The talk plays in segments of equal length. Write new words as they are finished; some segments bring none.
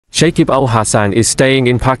Shakib Al Hassan is staying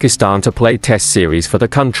in Pakistan to play Test series for the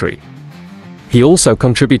country. He also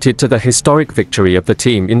contributed to the historic victory of the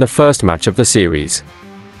team in the first match of the series.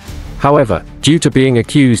 However, due to being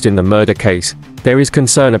accused in the murder case, there is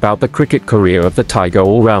concern about the cricket career of the Tiger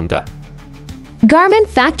all-rounder. Garment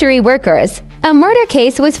factory workers. A murder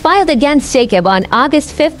case was filed against Shakib on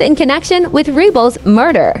August 5th in connection with Rubal's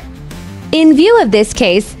murder. In view of this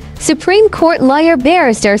case, Supreme Court lawyer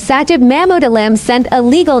barrister Shakib Mahmood Alam sent a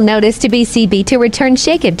legal notice to BCB to return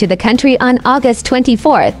Shakib to the country on August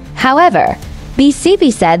 24th. However,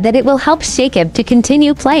 BCB said that it will help Shakib to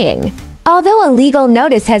continue playing. Although a legal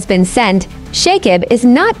notice has been sent, Shakib is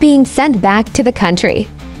not being sent back to the country.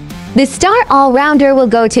 The star all-rounder will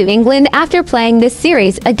go to England after playing this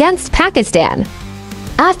series against Pakistan.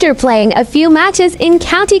 After playing a few matches in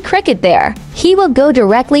county cricket there, he will go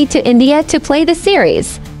directly to India to play the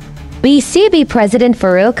series. BCB President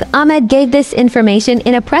Farooq Ahmed gave this information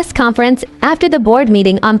in a press conference after the board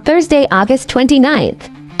meeting on Thursday, August 29th.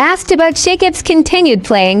 Asked about Shakib's continued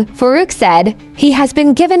playing, Farooq said, he has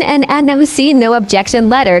been given an NOC no objection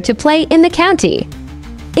letter to play in the county.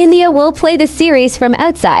 India will play the series from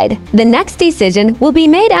outside. The next decision will be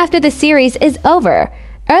made after the series is over.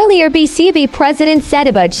 Earlier, BCB president said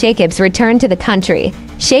about Shakib's return to the country,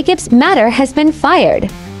 Shakib's matter has been fired.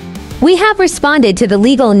 We have responded to the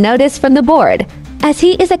legal notice from the board, as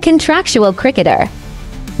he is a contractual cricketer.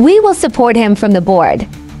 We will support him from the board.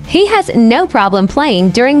 He has no problem playing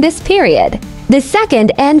during this period. The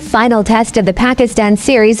second and final test of the Pakistan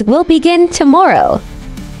series will begin tomorrow.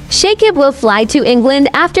 Shakib will fly to England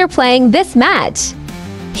after playing this match.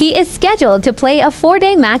 He is scheduled to play a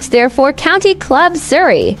 4-day match there for County Club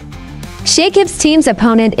Surrey. Shakib's team's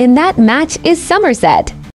opponent in that match is Somerset.